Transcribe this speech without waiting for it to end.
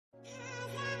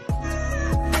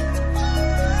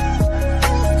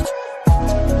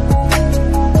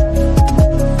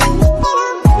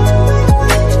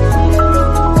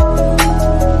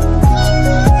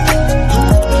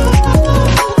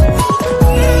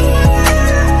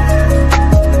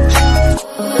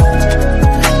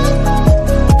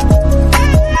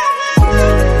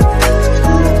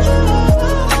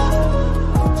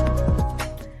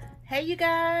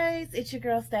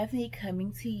Stephanie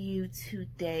coming to you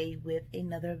today with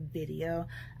another video.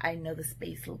 I know the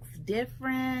space looks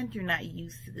different. You're not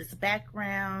used to this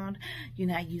background. You're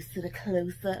not used to the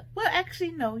close-up. Well,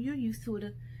 actually, no, you're used to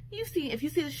it. If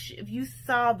you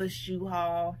saw the shoe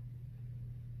haul,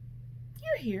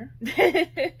 you're here.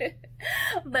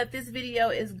 But this video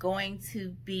is going to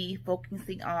be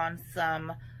focusing on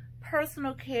some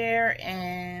personal care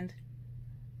and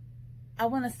I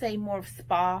want to say more of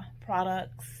spa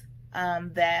products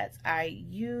that I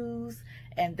use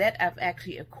and that I've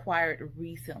actually acquired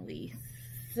recently.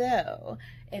 So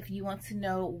if you want to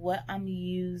know what I'm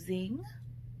using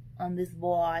on this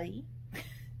body,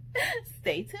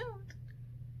 stay tuned.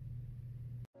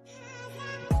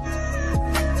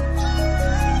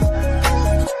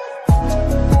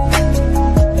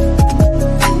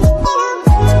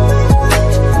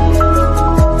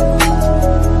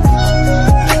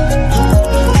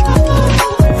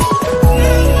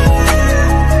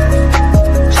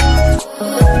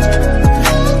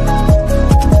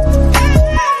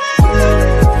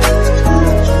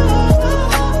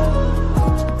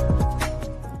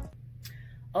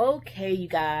 Okay, you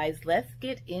guys, let's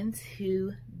get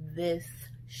into this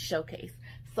showcase.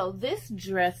 So this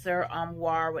dresser,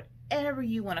 armoire, whatever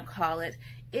you want to call it,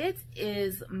 it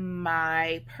is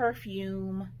my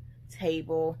perfume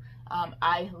table.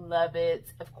 I love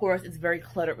it. Of course, it's very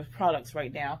cluttered with products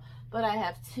right now, but I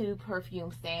have two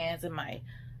perfume stands and my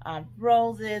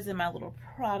roses and my little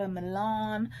Prada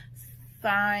Milan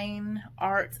fine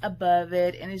art above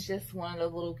it, and it's just one of the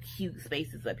little cute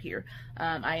spaces up here.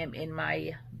 I am in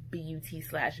my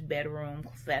BUT/bedroom/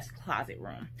 closet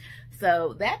room.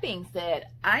 So that being said,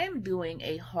 I am doing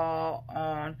a haul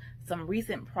on some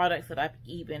recent products that I've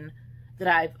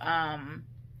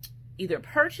either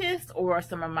purchased or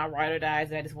some of my ride or dies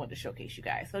that I just wanted to showcase you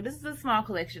guys. So this is a small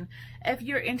collection. If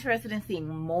you're interested in seeing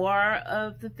more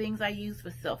of the things I use for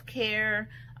self-care,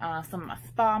 some of my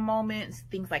spa moments,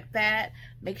 things like that,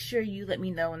 make sure you let me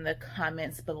know in the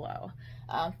comments below.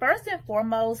 First and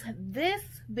foremost, this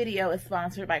video is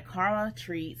sponsored by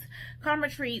Treatz.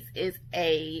 Treatz is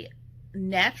a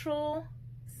natural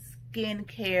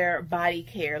skincare body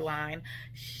care line.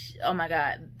 Oh my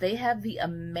god, they have the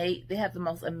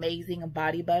most amazing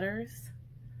body butters.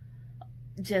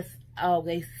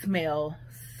 They smell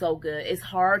so good. It's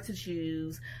hard to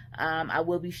choose. I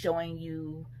will be showing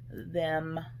you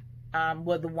them,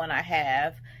 the one I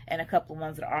have and a couple of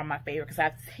ones that are my favorite because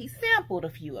I've sampled a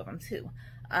few of them too.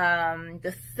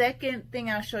 The second thing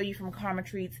I'll show you from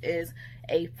Treatz is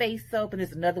a face soap, and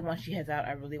there's another one she has out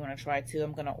I really want to try too.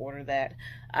 I'm gonna order that.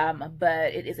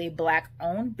 But it is a black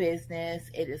owned business.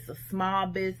 It is a small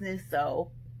business,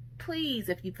 so please,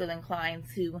 if you feel inclined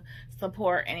to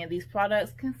support any of these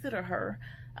products, consider her.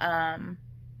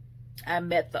 I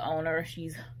met the owner.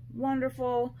 She's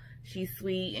wonderful, she's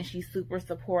sweet, and she's super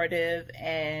supportive,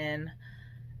 and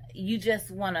you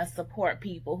just want to support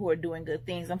people who are doing good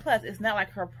things. And plus, it's not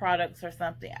like her products or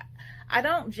something. I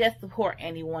don't just support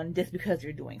anyone just because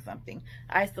you're doing something.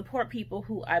 I support people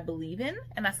who I believe in,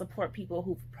 and I support people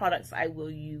whose products I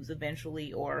will use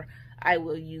eventually, or I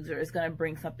will use, or it's going to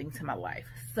bring something to my life.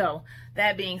 So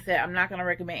that being said, I'm not going to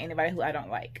recommend anybody who I don't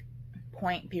like.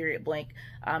 Point, period, blank.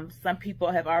 Some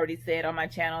people have already said on my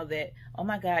channel that, oh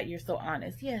my god, you're so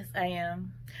honest. Yes, I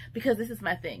am, because this is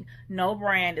my thing. No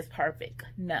brand is perfect.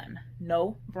 None.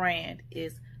 No brand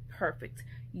is perfect.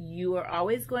 You are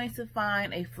always going to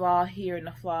find a flaw here and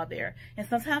a flaw there, and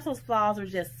sometimes those flaws are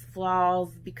just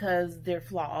flaws because they're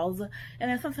flaws, and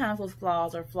then sometimes those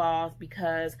flaws are flaws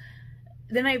because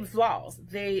they're not even flaws.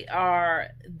 They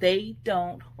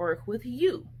don't work with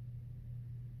you.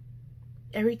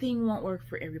 Everything won't work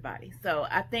for everybody. So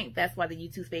I think that's why the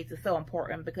YouTube space is so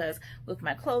important, because with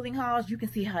my clothing hauls, you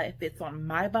can see how it fits on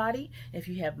my body. If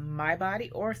you have my body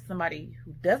or somebody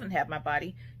who doesn't have my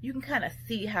body, you can kind of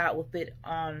see how it will fit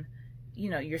on,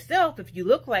 yourself. If you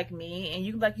look like me and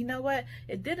you can be like, you know what,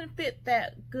 it didn't fit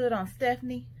that good on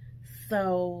Stephanie.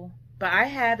 So, but I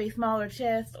have a smaller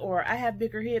chest or I have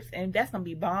bigger hips, and that's going to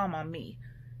be bomb on me.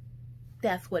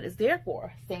 That's what it's there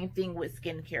for. Same thing with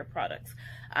skincare products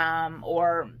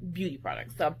or beauty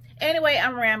products. So anyway,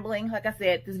 I'm rambling. Like I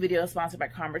said, this video is sponsored by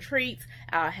Treatz.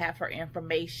 I'll have her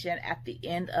information at the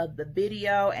end of the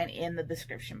video and in the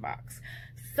description box.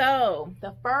 So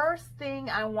the first thing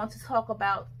I want to talk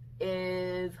about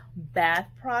is bath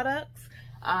products.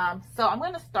 So I'm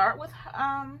going to start with,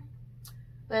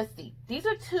 let's see. These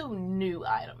are two new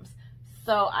items.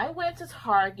 So I went to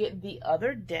Target the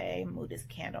other day. Move this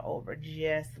candle over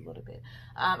just a little bit.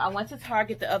 I went to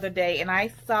Target the other day and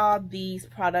I saw these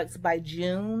products by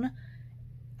June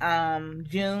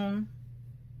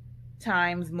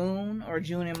times moon, or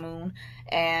June and moon.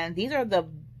 And these are the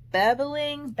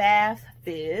Bubbling Bath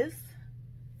Fizz.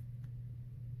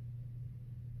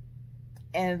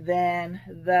 And then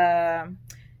the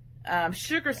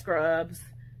Sugar Scrubs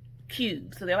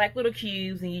cubes. So they're like little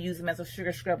cubes, and you use them as a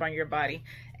sugar scrub on your body.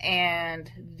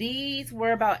 And these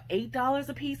were about $8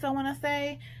 a piece, I want to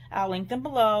say. I'll link them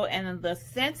below. And the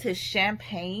scent is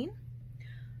champagne.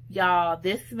 Y'all,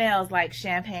 this smells like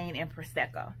champagne and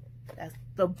Prosecco. That's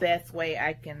the best way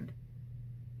I can.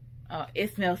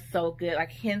 It smells so good.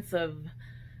 Like hints of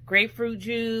grapefruit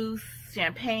juice,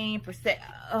 champagne, Prosecco.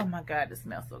 Oh my God, it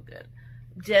smells so good.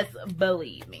 Just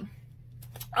believe me.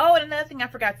 Oh, and another thing I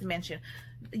forgot to mention.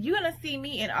 You're going to see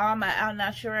me in all my au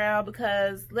naturel,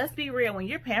 because let's be real, when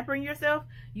you're pampering yourself,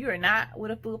 you are not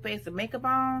with a full face of makeup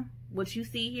on. What you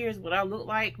see here is what I look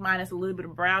like, minus a little bit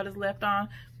of brow that's left on,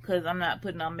 because I'm not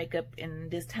putting on makeup in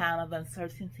this time of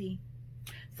uncertainty.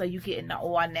 So you get in the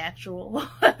all natural.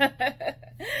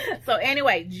 So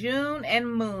anyway, June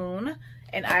and Moon,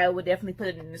 and I would definitely put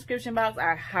it in the description box.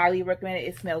 I highly recommend it.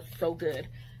 It smells so good.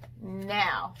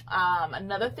 Now,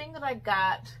 another thing that I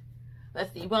got,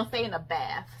 let's see, we're going to stay in the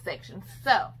bath section.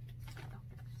 So,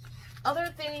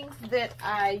 other things that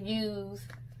I use,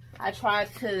 I try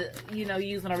to,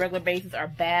 use on a regular basis are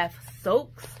bath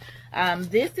soaks.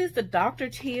 This is the Dr.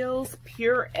 Teal's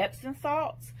Pure Epsom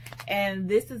Salts, and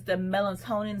this is the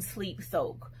Melatonin Sleep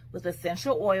Soak with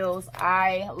essential oils.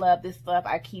 I love this stuff.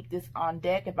 I keep this on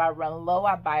deck. If I run low,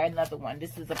 I buy another one.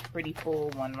 This is a pretty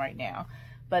full one right now.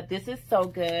 But this is so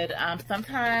good.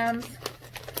 Sometimes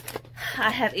I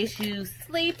have issues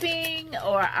sleeping,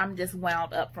 or I'm just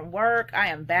wound up from work. I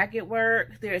am back at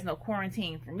work. There is no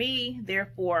quarantine for me.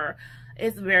 Therefore,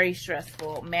 it's very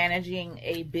stressful managing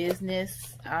a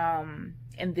business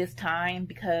in this time,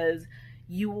 because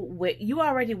you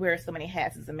already wear so many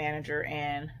hats as a manager,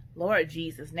 and Lord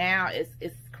Jesus, now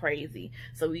it's crazy.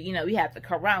 So we have the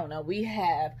corona, we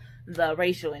have the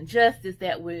racial injustice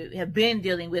that we have been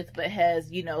dealing with, but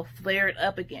has flared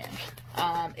up again.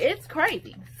 It's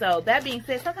crazy. So that being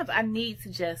said, sometimes I need to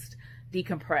just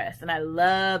decompress, and I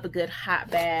love a good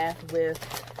hot bath with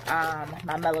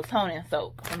my melatonin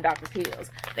soak from Dr.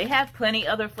 Teal's. They have plenty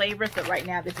other flavors, but right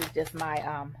now this is just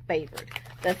my favorite.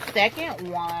 The second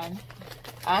one,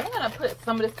 I'm gonna put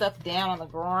some of this stuff down on the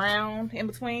ground in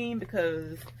between,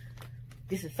 because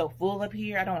this is so full up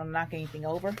here. I don't want to knock anything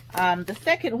over. The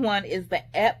second one is the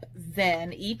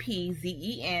Epzen,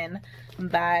 E-P-Z-E-N,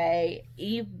 by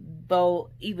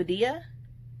Ebodia,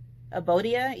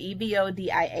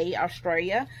 E-B-O-D-I-A,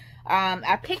 Australia.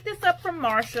 I picked this up from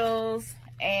Marshall's,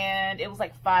 and it was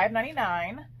like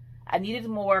 $5.99. I needed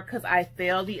more because I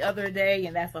fell the other day,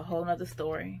 and that's a whole nother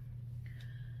story.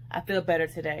 I feel better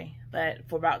today, but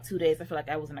for about 2 days, I feel like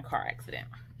I was in a car accident.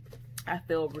 I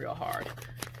fell real hard.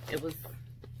 It was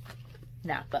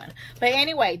not fun. But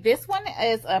anyway, this one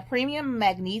is a premium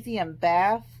magnesium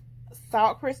bath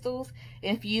salt crystals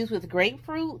infused with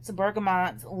grapefruits,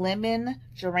 bergamots, lemon,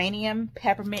 geranium,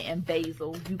 peppermint, and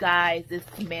basil. You guys, this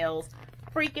smells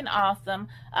freaking awesome.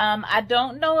 I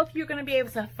don't know if you're going to be able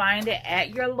to find it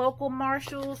at your local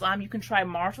Marshalls. You can try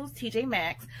Marshalls, TJ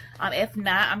Maxx. If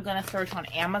not, I'm going to search on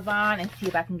Amazon and see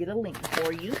if I can get a link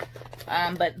for you.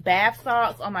 But bath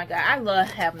salts, oh my God, I love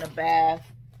having a bath.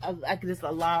 Like just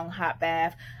a long hot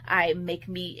bath. I make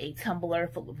me a tumbler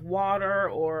full of water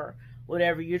or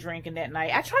whatever you're drinking that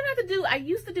night. I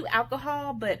used to do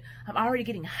alcohol, but I'm already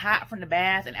getting hot from the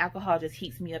bath, and alcohol just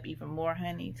heats me up even more,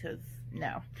 honey, because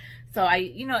no. So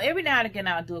every now and again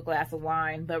I'll do a glass of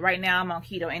wine, but right now I'm on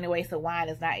keto anyway, so wine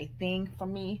is not a thing for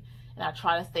me, and I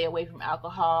try to stay away from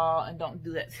alcohol and don't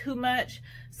do that too much.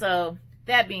 So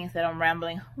that being said, I'm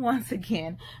rambling once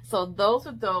again. So those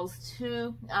are those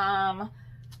two.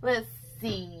 Let's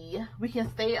see. We can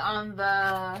stay on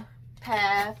the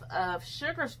path of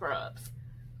sugar scrubs.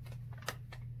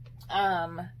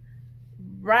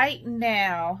 Right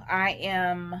now,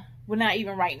 not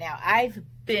even right now. I've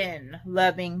been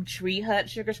loving Tree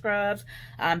Hut sugar scrubs.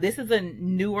 This is a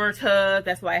newer tub.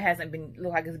 That's why it hasn't been,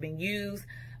 look like it's been used.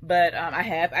 But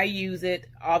I use it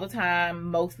all the time,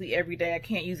 mostly every day. I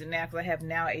can't use it now because I have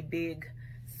now a big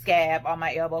scab on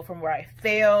my elbow from where I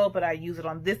fell, but I use it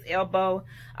on this elbow.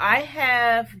 I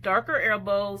have darker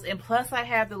elbows, and plus I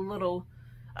have the little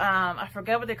I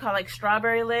forget what they call, like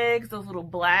strawberry legs, those little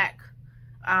black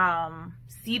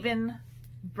sebum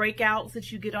breakouts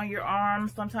that you get on your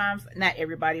arms sometimes. Not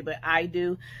everybody, but I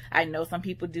do. I know some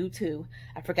people do too.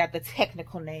 I forgot the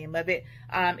technical name of it.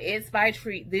 It's by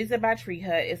Treatz. These are by Tree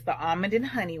Hut. It's the almond and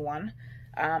honey one.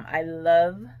 I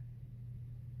love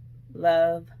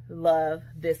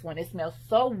this one. It smells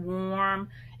so warm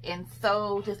and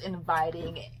so just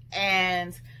inviting.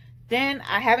 And then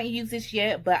I haven't used this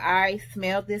yet, but I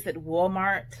smelled this at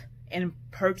Walmart and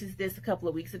purchased this a couple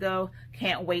of weeks ago.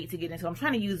 Can't wait to get into it. I'm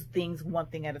trying to use things one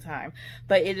thing at a time.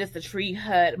 But it is the Tree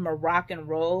Hut Moroccan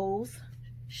Rose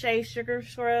Shea Sugar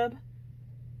Scrub.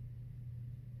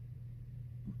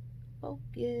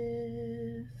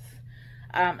 Focus.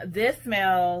 This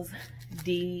smells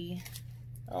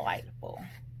delightful.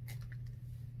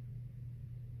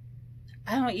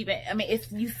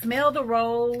 You smell the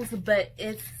rose, but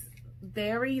it's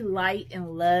very light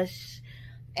and lush,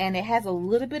 and it has a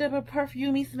little bit of a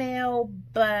perfumey smell,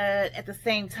 but at the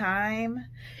same time,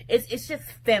 it's just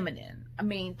feminine. I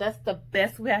mean, that's the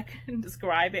best way I can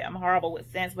describe it. I'm horrible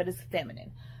with scents, but it's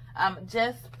feminine.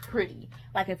 Just pretty.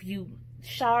 Like if you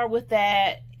shower with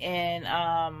that and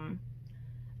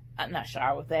not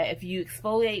shower with that, if you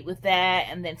exfoliate with that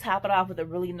and then top it off with a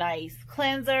really nice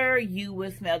cleanser, you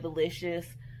would smell delicious.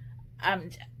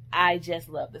 I just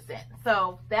love the scent.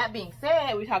 So that being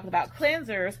said, we're talking about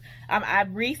cleansers.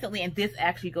 I've recently, and this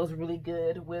actually goes really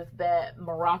good with that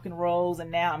Moroccan Rose, and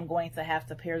now I'm going to have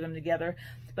to pair them together.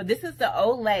 But this is the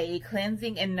Olay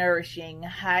Cleansing and Nourishing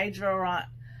Hyaluronic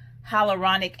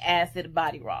Acid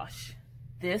Body Wash.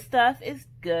 This stuff is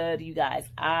good, you guys.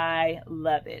 I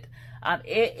love it.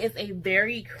 It is a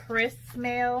very crisp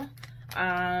smell.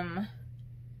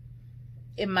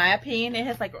 In my opinion, it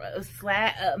has like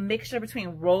a mixture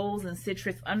between rose and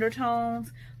citrus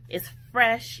undertones. It's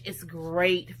fresh. It's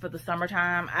great for the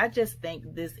summertime. I just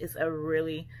think this is a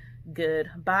really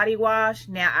good body wash.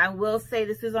 Now, I will say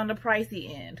this is on the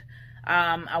pricey end.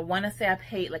 I want to say I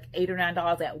paid like $8 or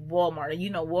 $9 at Walmart. And you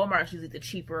know, Walmart's usually the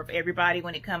cheaper of everybody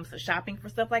when it comes to shopping for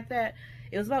stuff like that.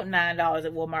 It was about $9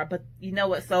 at Walmart. But you know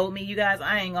what sold me, you guys?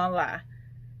 I ain't gonna lie.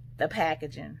 The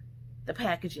packaging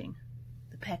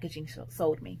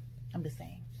sold me. I'm just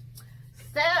saying.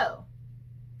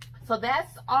 So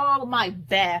that's all my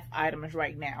bath items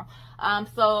right now.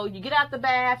 So you get out the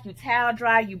bath, you towel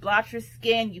dry, you blot your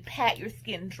skin, you pat your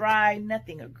skin dry,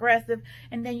 nothing aggressive,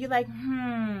 and then you're like,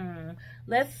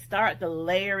 let's start the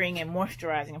layering and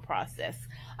moisturizing process.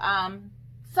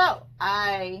 So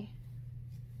I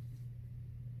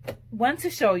want to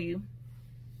show you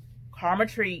Karma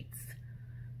Treatz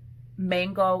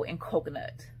Mango and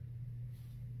Coconut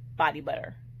Body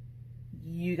Butter.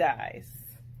 You guys,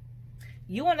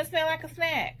 you want to smell like a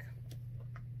snack?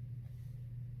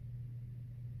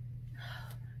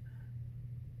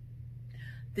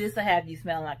 This will have you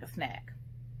smell like a snack.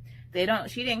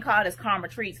 She didn't call this Karma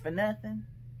Treatz for nothing.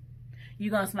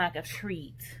 You're gonna smell like a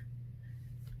treat.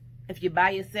 If you're by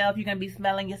yourself, you're gonna be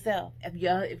smelling yourself. If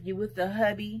you're with the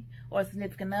hubby or a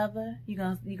significant other, he's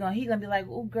gonna be like,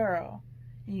 "Oh, girl,"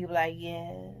 and you're like,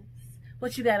 "Yes.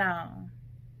 What you got on?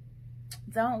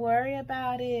 Don't worry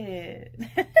about it."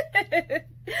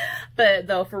 But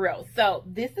though, for real. So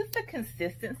this is the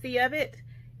consistency of it.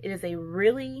 It is a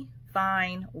really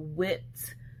fine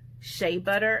whipped shea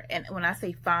butter. And when I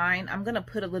say fine, I'm going to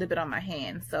put a little bit on my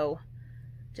hand. So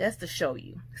just to show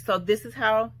you. So this is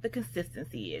how the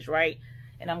consistency is, right?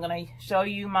 And I'm going to show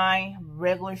you my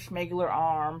regular schmegular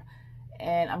arm.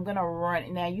 And I'm going to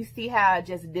run. Now you see how it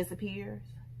just disappears?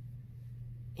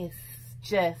 It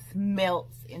just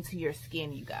melts into your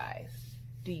skin, you guys.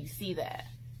 Do you see that?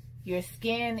 Your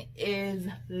skin is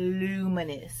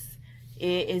luminous.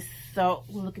 It is so,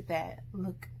 look at that.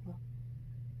 Look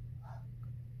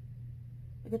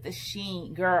at the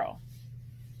sheen, girl.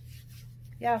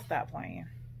 Y'all stop playing.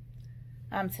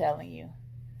 I'm telling you.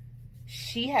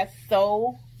 She has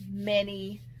so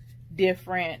many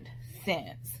different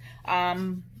scents.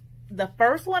 The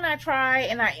first one I tried,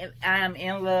 and I'm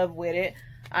in love with it.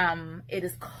 It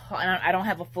is called, I don't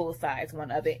have a full size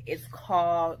one of it. It's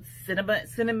called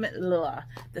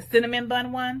the cinnamon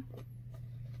bun one.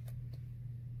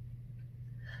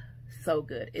 So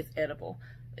good. It's edible.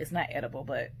 It's not edible,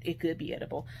 but it could be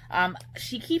edible.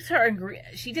 She keeps her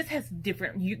ingredients. She just has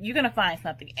different. You're gonna find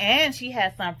something, and she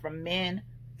has some for men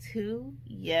too.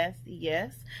 Yes.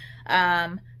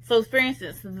 So for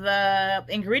instance, the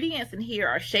ingredients in here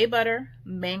are shea butter,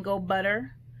 mango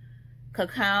butter,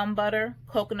 cacao butter,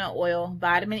 coconut oil,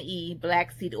 vitamin E,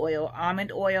 black seed oil,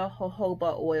 almond oil,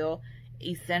 jojoba oil,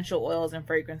 essential oils, and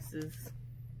fragrances.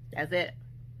 That's it.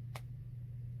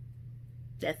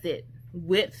 That's it.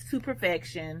 Whipped to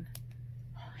perfection.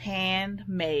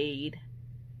 Handmade.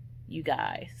 You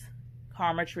guys.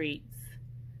 Karma Treatz.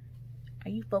 Are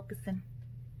you focusing?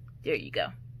 There you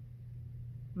go.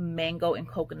 Mango and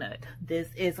coconut. This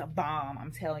is a bomb,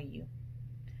 I'm telling you.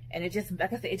 And it just,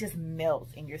 like I said, it just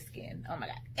melts in your skin. Oh my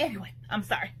God. Anyway, I'm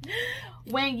sorry.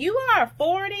 When you are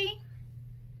 40,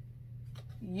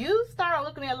 you start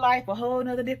looking at life a whole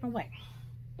nother different way.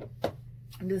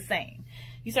 I'm just saying.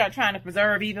 You start trying to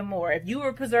preserve even more. If you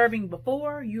were preserving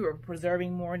before, you are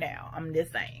preserving more now. I'm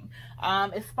just saying.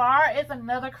 As far as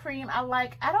another cream I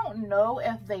like, I don't know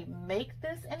if they make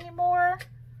this anymore,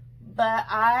 but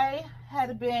I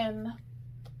haven't been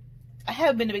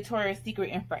to Victoria's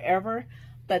Secret in forever.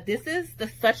 But this is the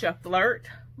Such a Flirt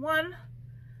one.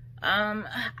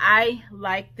 I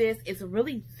like this. It's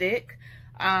really thick.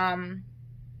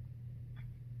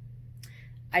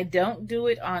 I don't do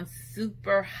it on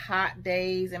super hot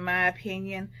days, in my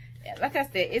opinion. Like I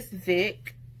said, it's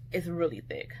thick. It's really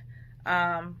thick.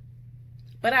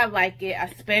 But I like it. I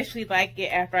especially like it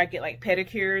after I get like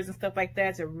pedicures and stuff like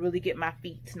that, to really get my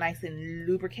feet nice and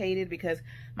lubricated, because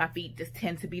my feet just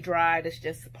tend to be dry. That's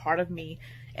just part of me.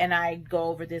 And I go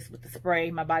over this with the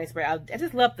spray, my body spray. I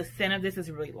just love the scent of this. It's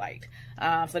really light.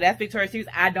 So that's Victoria's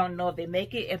Secret. I don't know if they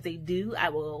make it. If they do, I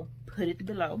will put it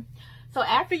below. So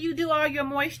after you do all your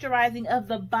moisturizing of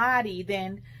the body,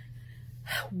 then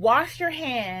wash your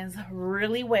hands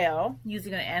really well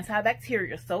using an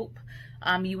antibacterial soap.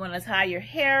 You want to tie your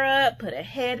hair up, put a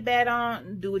headband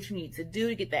on, do what you need to do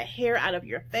to get that hair out of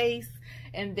your face.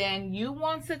 And then you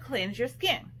want to cleanse your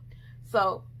skin.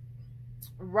 So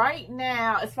right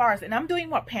now, as far as, and I'm doing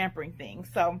more pampering things.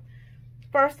 So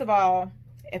first of all,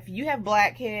 if you have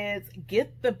blackheads,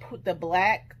 get the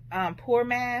black pore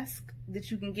mask that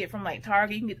you can get from like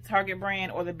Target. You can get the Target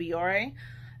brand or the Biore.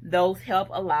 Those help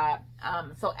a lot.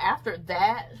 So after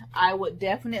that, I would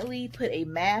definitely put a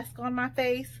mask on my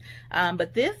face.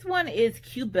 But this one is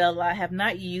Cubella. I have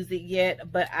not used it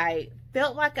yet, but I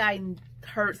felt like I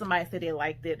heard somebody say they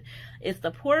liked it. It's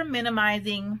the Pore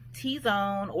Minimizing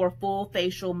T-Zone or Full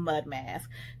Facial Mud Mask.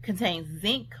 Contains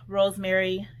zinc,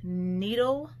 rosemary,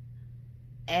 nettle,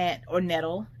 and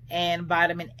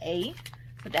vitamin A.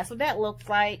 So that's what that looks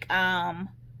like.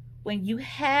 When you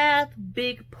have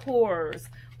big pores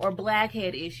or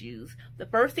blackhead issues, the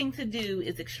first thing to do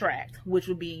is extract, which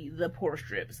would be the pore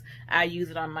strips. I use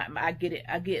it on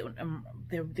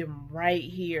they're right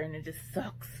here, and it just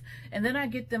sucks. And then I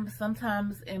get them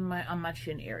sometimes on my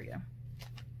chin area.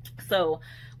 So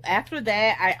after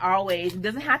that, it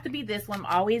doesn't have to be this one,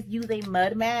 I always use a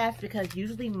mud mask, because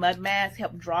usually mud masks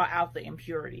help draw out the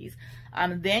impurities.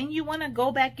 Then you want to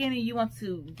go back in and you want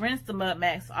to rinse the mud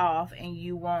mask off, and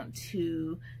you want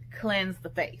to cleanse the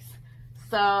face.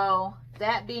 So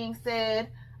that being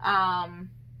said,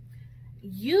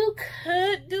 you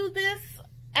could do this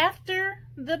after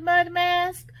the mud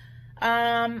mask.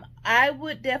 I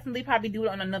would definitely probably do it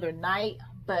on another night,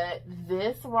 but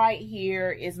this right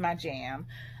here is my jam.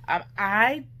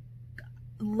 I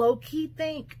low-key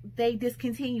think they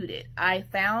discontinued it. I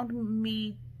found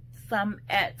me some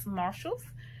at Marshall's,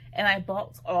 and I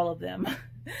bought all of them.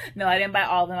 No, I didn't buy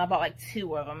all of them. I bought like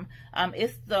 2 of them.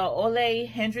 It's the Ole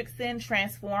Hendrickson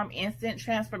Transform Instant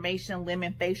Transformation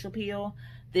Lemon Facial Peel.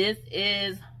 This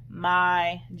is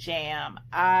my jam.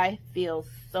 I feel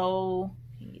so,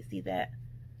 can you see that?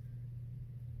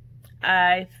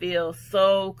 I feel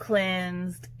so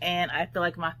cleansed, and I feel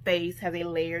like my face has a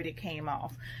layer that came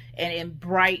off, and it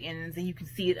brightens, and you can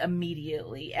see it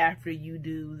immediately after you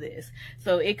do this.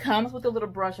 So it comes with a little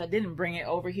brush. I didn't bring it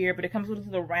over here, but it comes with a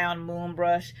little round moon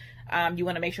brush. You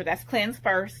want to make sure that's cleansed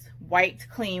first, wiped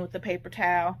clean with a paper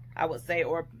towel, I would say,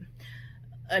 or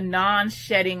a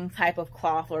non-shedding type of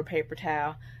cloth or paper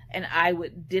towel. And I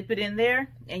would dip it in there,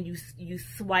 and you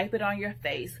swipe it on your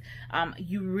face.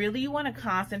 You really want to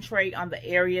concentrate on the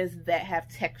areas that have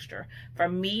texture. For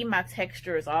me, my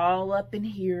texture is all up in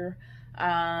here.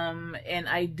 And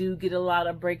I do get a lot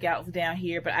of breakouts down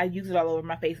here, but I use it all over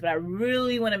my face. But I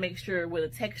really want to make sure where the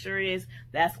texture is.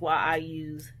 That's why I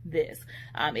use this.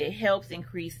 It helps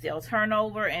increase cell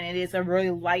turnover, and it is a really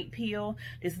light peel.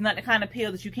 It's not the kind of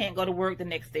peel that you can't go to work the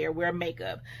next day or wear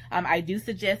makeup. I do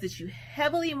suggest that you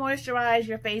heavily moisturize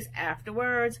your face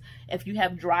afterwards. If you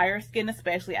have drier skin,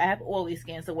 especially, I have oily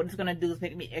skin, so what it's going to do is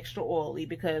make me extra oily,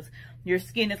 because your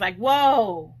skin is like,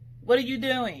 whoa, what are you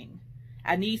doing?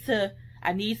 I need to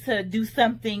do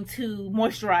something to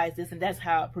moisturize this, and that's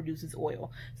how it produces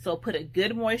oil. So put a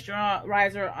good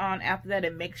moisturizer on after that,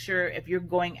 and make sure if you're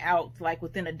going out like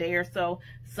within a day or so,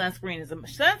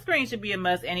 sunscreen should be a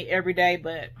must every day,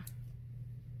 but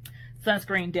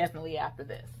sunscreen definitely after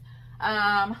this.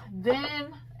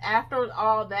 Then after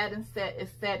all that is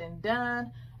said and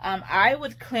done, I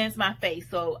would cleanse my face.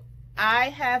 So I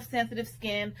have sensitive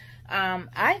skin.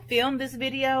 I filmed this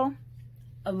video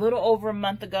a little over a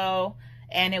month ago,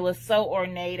 and it was so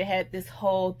ornate. It had this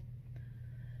whole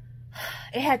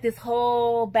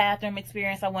bathroom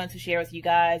experience I wanted to share with you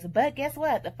guys, but guess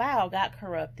what? The file got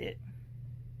corrupted.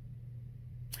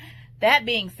 That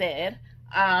being said,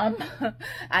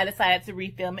 I decided to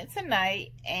refilm it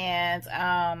tonight, and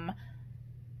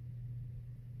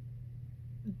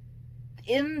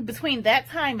in between that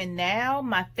time and now,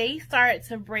 my face started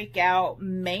to break out,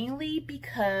 mainly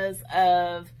because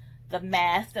of the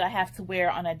mask that I have to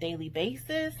wear on a daily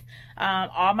basis.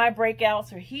 All my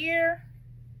breakouts are here,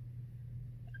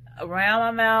 around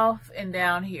my mouth, and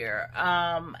down here.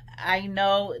 I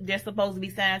know they're supposed to be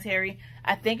sanitary.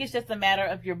 I think it's just a matter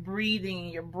of your breathing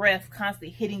and your breath constantly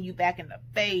hitting you back in the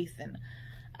face, and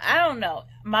I don't know.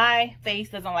 My face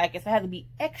doesn't like it, so I have to be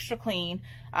extra clean.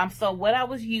 So what I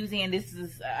was using, and this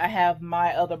is, I have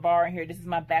my other bar in here. This is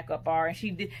my backup bar,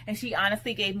 and she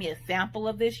honestly gave me a sample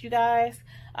of this, you guys.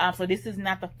 So this is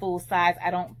not the full size, I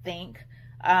don't think.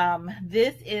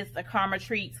 This is the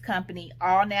Treatz company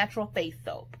all natural face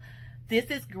soap. This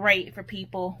is great for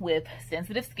people with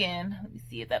sensitive skin. Let me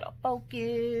see if that'll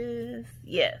focus.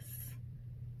 Yes.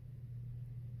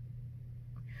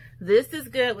 This is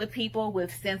good with people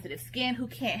with sensitive skin who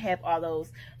can't have all those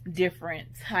different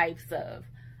types of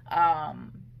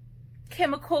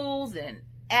chemicals and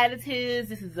additives.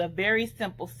 This is a very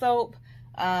simple soap.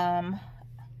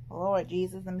 Lord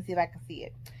Jesus, let me see if I can see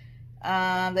it.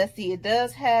 Let's see, it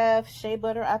does have shea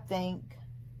butter, I think.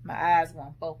 My eyes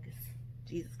won't focus.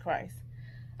 Jesus Christ.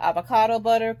 Avocado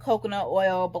butter, coconut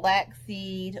oil, black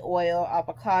seed oil,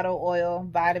 avocado oil,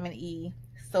 vitamin E,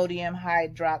 sodium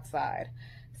hydroxide.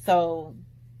 So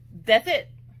that's it.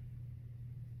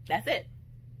 That's it.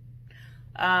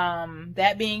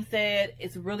 That being said,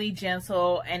 it's really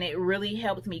gentle, and it really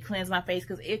helped me cleanse my face,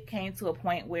 because it came to a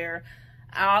point where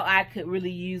all I could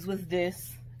really use was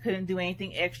this. Couldn't do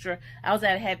anything extra. I was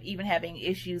even having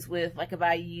issues with, like, if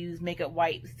I use makeup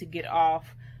wipes to get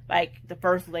off like the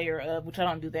first layer of, which I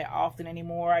don't do that often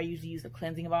anymore. I usually use a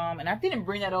cleansing balm, and I didn't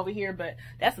bring that over here, but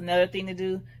that's another thing to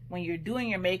do. When you're doing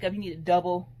your makeup, you need to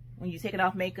double, when you're taking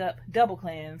off makeup, double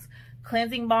cleanse.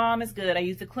 Cleansing balm is good. I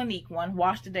use the Clinique one,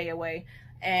 wash the day away,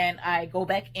 and I go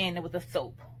back in with a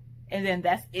soap. And then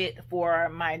that's it for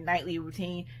my nightly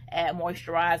routine. Add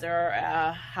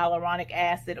moisturizer, hyaluronic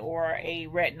acid, or a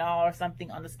retinol or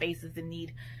something on the spaces that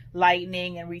need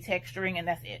lightening and retexturing, and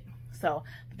that's it. So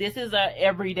this is a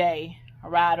everyday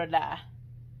ride or die.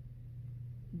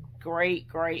 Great,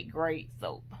 great, great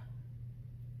soap.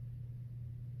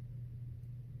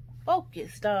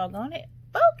 Focus, doggone it.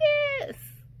 Focus.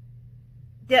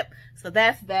 Yep. So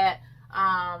that's that.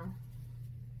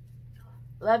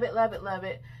 Love it, love it, love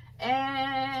it.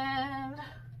 And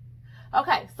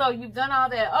okay, so you've done all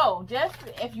that. Oh, just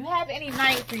if you have any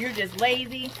nights where you're just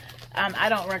lazy, I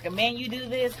don't recommend you do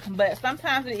this, but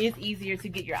sometimes it is easier to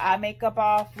get your eye makeup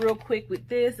off real quick with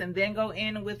this and then go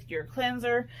in with your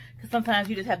cleanser, because sometimes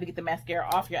you just have to get the mascara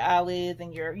off your eyelids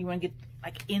and you want to get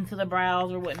like into the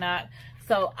brows or whatnot.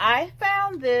 So I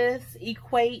found this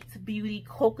Equate Beauty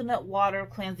Coconut Water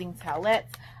Cleansing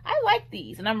Towelettes. I like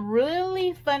these, and I'm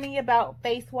really funny about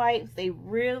face wipes. They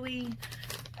really,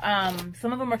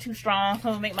 some of them are too strong. Some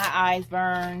of them make my eyes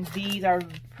burn. These are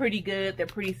pretty good. They're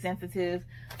pretty sensitive.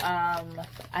 I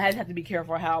have to be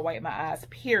careful how I wipe my eyes,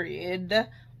 period.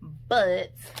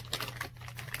 But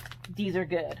these are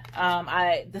good.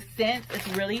 The scent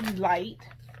is really light.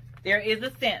 There is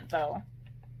a scent though.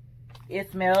 It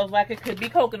smells like it could be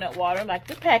coconut water, like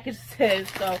the package says.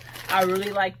 So I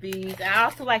really like these. I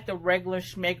also like the regular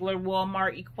Schmegler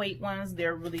Walmart Equate ones.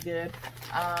 They're really good.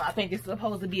 I think it's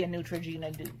supposed to be a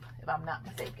Neutrogena dupe, if I'm not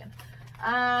mistaken.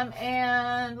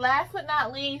 And last but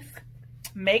not least,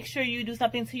 make sure you do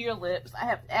something to your lips. I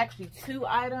have actually 2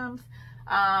 items.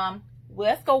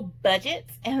 Let's go budget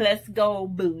and let's go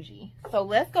bougie. So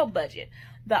let's go budget.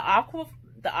 The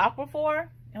Aquaphor,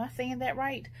 am I saying that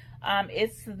right?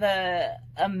 It's the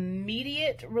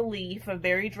immediate relief of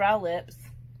very dry lips,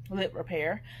 lip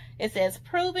repair. It says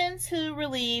proven to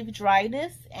relieve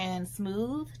dryness and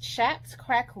smooth chapped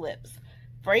cracked lips,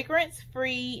 fragrance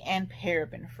free and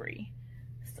paraben free.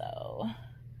 So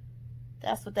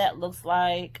that's what that looks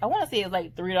like. I want to say it's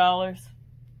like $3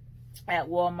 at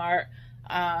Walmart.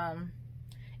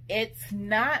 It's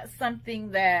not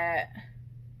something that,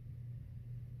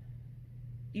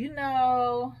 you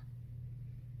know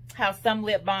how some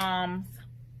lip balms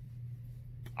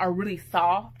are really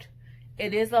soft.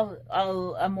 It is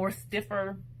a more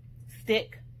stiffer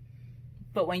stick,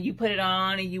 but when you put it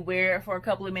on and you wear it for a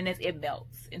couple of minutes, it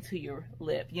melts into your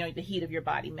lip. You know, the heat of your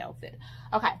body melts it.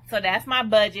 Okay, so that's my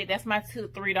budget. That's my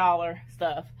 $3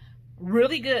 stuff.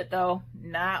 Really good though,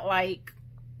 not like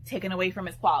taken away from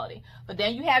its quality. But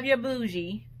then you have your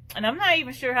bougie, and I'm not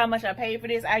even sure how much I paid for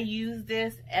this. I use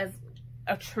this as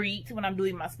a treat when I'm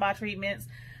doing my spa treatments.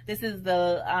 This is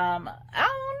the, I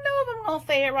don't know if I'm gonna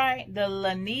say it right. The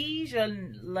Laneige or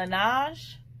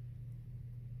Laneige.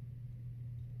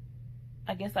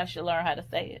 I guess I should learn how to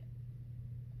say it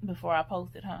before I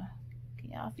post it, huh?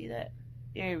 Can y'all see that?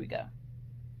 There we go.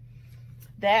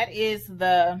 That is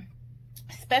the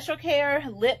Special Care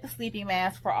Lip Sleeping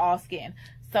Mask for all skin.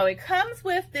 So it comes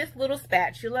with this little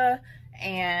spatula,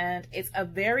 and it's a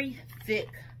very thick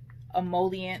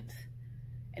emollient.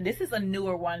 And this is a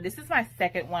newer one. This is my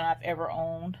second one I've ever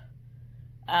owned.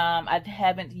 I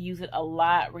haven't used it a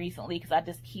lot recently because I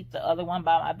just keep the other one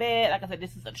by my bed. Like I said,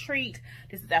 this is a treat.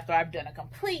 This is after I've done a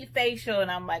complete facial, and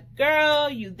I'm like, girl,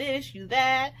 you this, you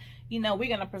that. You know, we're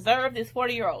going to preserve this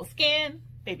 40-year-old skin.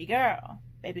 Baby girl.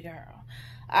 Baby girl.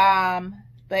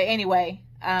 But anyway,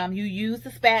 you use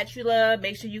the spatula.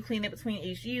 Make sure you clean it between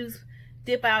each use.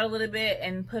 Dip out a little bit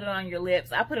and put it on your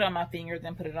lips. I put it on my fingers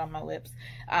and put it on my lips.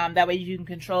 That way you can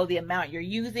control the amount you're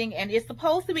using. And it's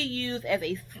supposed to be used as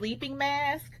a sleeping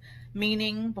mask,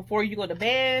 meaning before you go to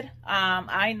bed.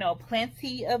 I know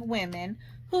plenty of women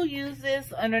who use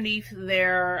this underneath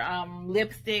their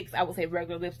lipsticks. I would say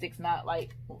regular lipsticks, not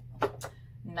like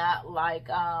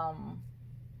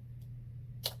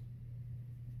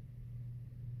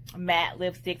matte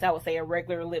lipsticks. I would say a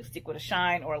regular lipstick with a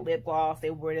shine or a lip gloss. They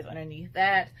wear this underneath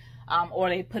that, or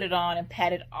they put it on and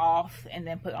pat it off and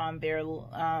then put on their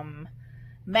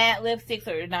matte lipstick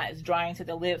so it's not as drying to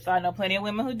the lips. So I know plenty of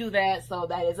women who do that, so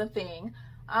that is a thing.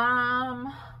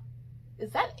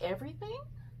 Is that everything?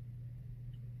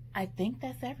 I think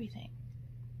that's everything.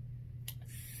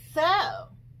 So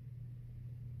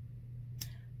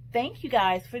thank you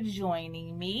guys for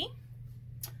joining me.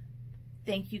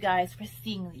 Thank you guys for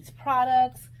seeing these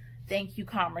products. Thank you,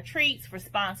 Treatz, for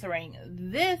sponsoring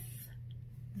this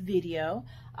video.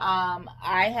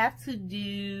 I have to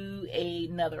do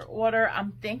another order.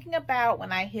 I'm thinking about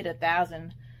when I hit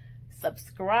 1,000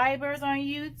 subscribers on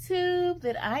YouTube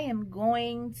that I am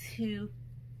going to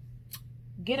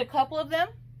get a couple of them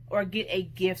or get a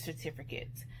gift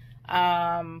certificate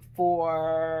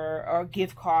or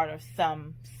gift card of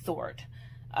some sort.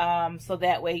 So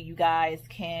that way you guys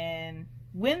can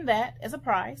win that as a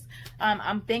prize.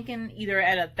 I'm thinking either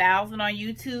at 1,000 on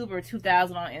YouTube or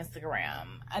 2,000 on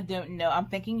Instagram. I don't know. I'm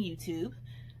thinking YouTube.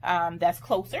 That's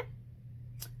closer.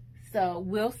 So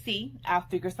we'll see. I'll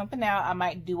figure something out. I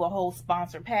might do a whole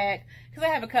sponsor pack because I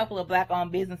have a couple of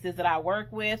Black-owned businesses that I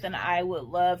work with, and I would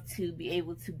love to be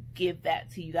able to give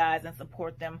that to you guys and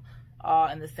support them all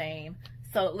in the same.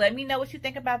 So let me know what you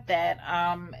think about that.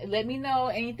 Let me know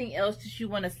anything else that you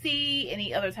want to see,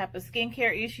 any other type of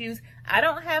skincare issues. I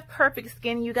don't have perfect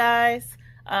skin, you guys.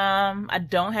 I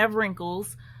don't have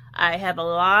wrinkles. I have a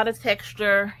lot of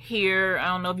texture here. I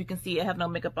don't know if you can see, I have no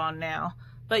makeup on now.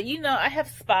 But you know, I have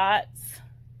spots.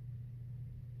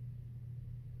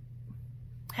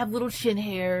 I have little chin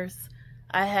hairs.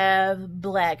 I have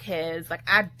blackheads. Like,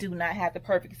 I do not have the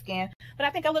perfect skin. But I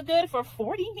think I look good for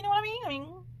 40, you know what I mean? I mean,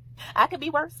 I could be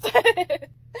worse. But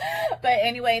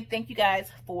anyway, thank you guys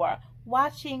for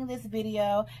watching this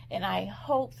video, and I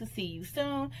hope to see you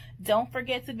soon. Don't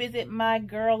forget to visit my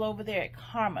girl over there at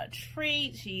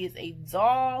Treatz. She is a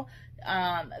doll.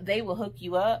 They will hook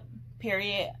you up,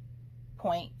 period,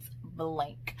 point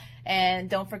blank. And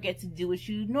don't forget to do what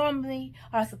you normally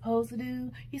are supposed to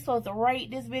do. You're supposed to rate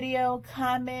this video,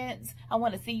 comment. I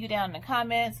want to see you down in the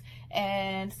comments,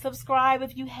 and subscribe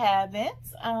if you haven't.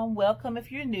 Welcome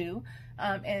if you're new.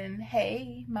 And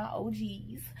hey, my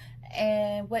OGs.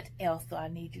 And what else do I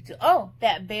need you to? Oh,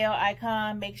 that bell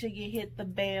icon. Make sure you hit the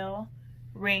bell.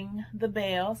 Ring the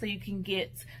bell so you can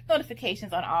get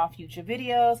notifications on all future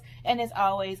videos. And as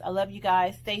always, I love you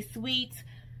guys. Stay sweet.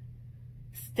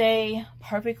 Stay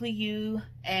perfectly you,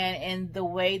 and in the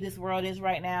way this world is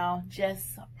right now,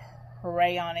 just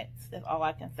pray on it. That's all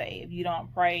I can say. If you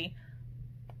don't pray,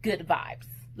 good vibes.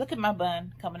 Look at my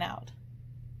bun coming out.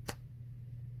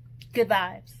 Good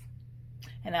vibes.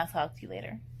 And I'll talk to you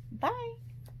later. Bye.